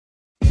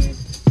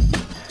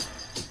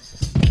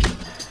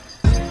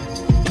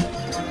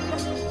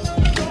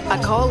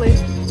I call it.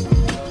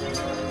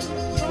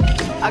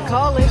 I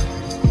call it.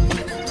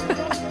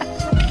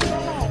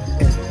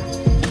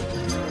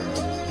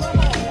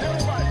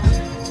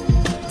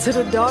 To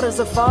the daughters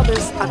of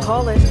fathers, I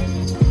call it.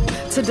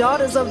 To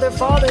daughters of their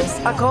fathers,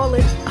 I call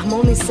it. I'm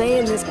only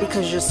saying this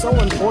because you're so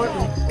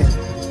important.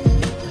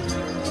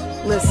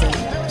 Listen.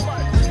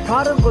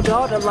 Prodigal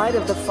daughter, light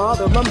of the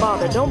father,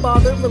 unbothered, don't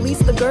bother, release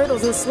the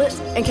girdles and slits,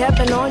 and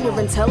capping on your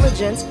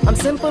intelligence. I'm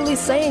simply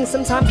saying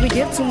sometimes we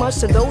give too much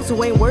to those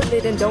who ain't worth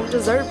it and don't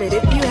deserve it.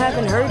 If you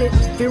haven't heard it,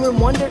 fear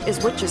and wonder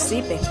is what you're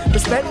seeping.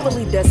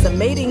 Respectfully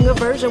decimating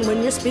aversion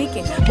when you're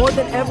speaking. More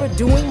than ever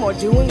doing, more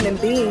doing than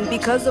being.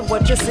 Because of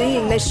what you're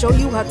seeing, they show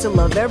you how to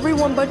love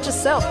everyone but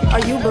yourself.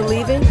 Are you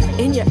believing?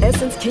 In your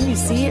essence, can you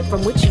see it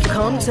from which you've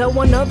come? Tell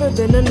one other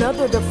than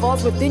another, the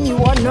faults within you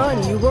are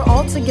none. You were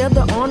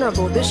altogether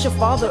honorable, this your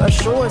father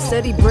ashore,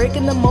 steady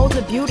breaking the molds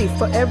of beauty,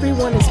 for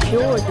everyone is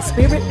pure. The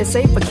spirit is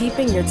safe for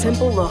keeping your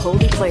temple a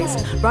holy place.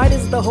 Bright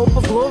is the hope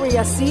of glory,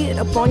 I see it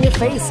upon your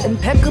face.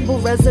 Impeccable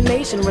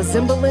resonation,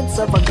 resemblance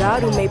of a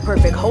God who made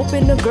perfect hope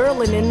in a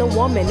girl and in a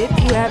woman, if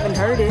you haven't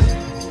heard it.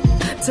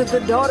 To the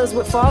daughters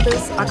with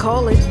fathers, I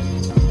call it.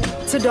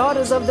 To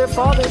daughters of their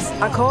fathers,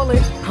 I call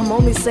it. I'm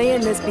only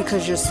saying this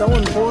because you're so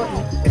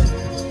important.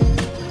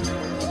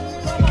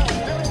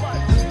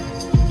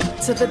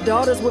 To the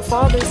daughters with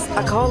fathers,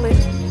 I call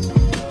it.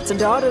 To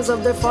daughters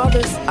of their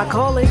fathers, I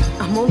call it.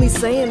 I'm only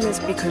saying this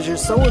because you're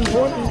so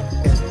important.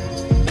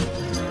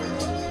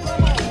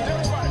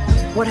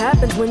 What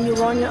happens when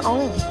you're on your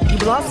own? You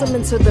blossom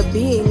into the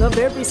being of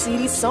every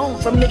seed he's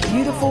sown. From the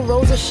beautiful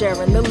rose of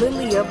Sharon, the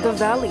lily of the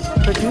valley,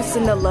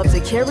 producing the love to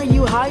carry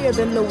you higher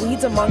than the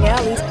weeds among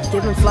alleys.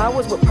 Giving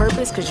flowers with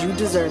purpose cause you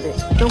deserve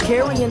it. Don't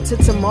carry into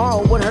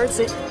tomorrow what hurts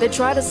it. They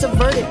try to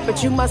subvert it,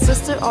 but you, my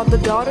sister, are the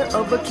daughter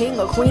of a king,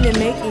 a queen in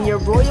making. Your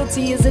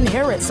royalty is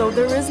inherent, so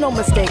there is no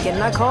mistaking.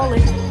 I call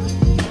it.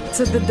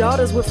 To the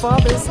daughters with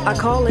fathers, I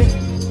call it.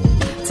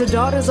 To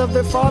daughters of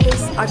their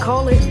fathers, I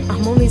call it.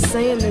 I'm only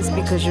saying this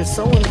because you're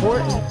so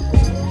important.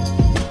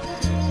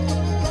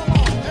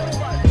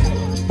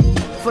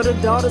 For the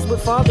daughters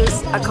with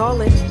fathers, I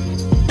call it.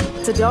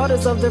 To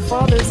daughters of their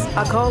fathers,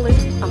 I call it.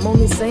 I'm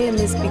only saying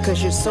this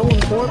because you're so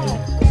important.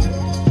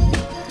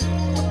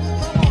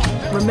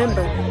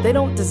 Remember, they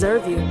don't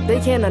deserve you.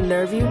 They can't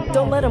unnerve you.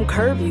 Don't let them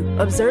curve you.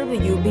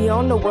 Observing you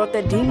beyond the world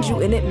that deems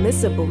you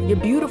inadmissible. You're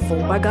beautiful.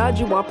 By God,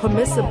 you are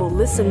permissible.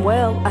 Listen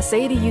well. I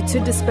say to you to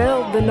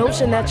dispel the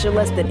notion that you're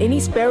less than any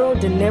sparrow,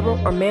 dinero,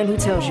 or man who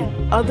tells you.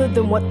 Other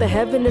than what the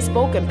heaven has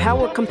spoken,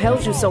 power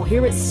compels you. So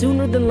hear it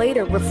sooner than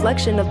later.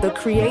 Reflection of the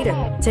Creator.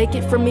 Take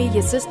it from me,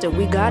 your sister.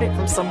 We got it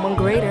from someone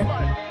greater.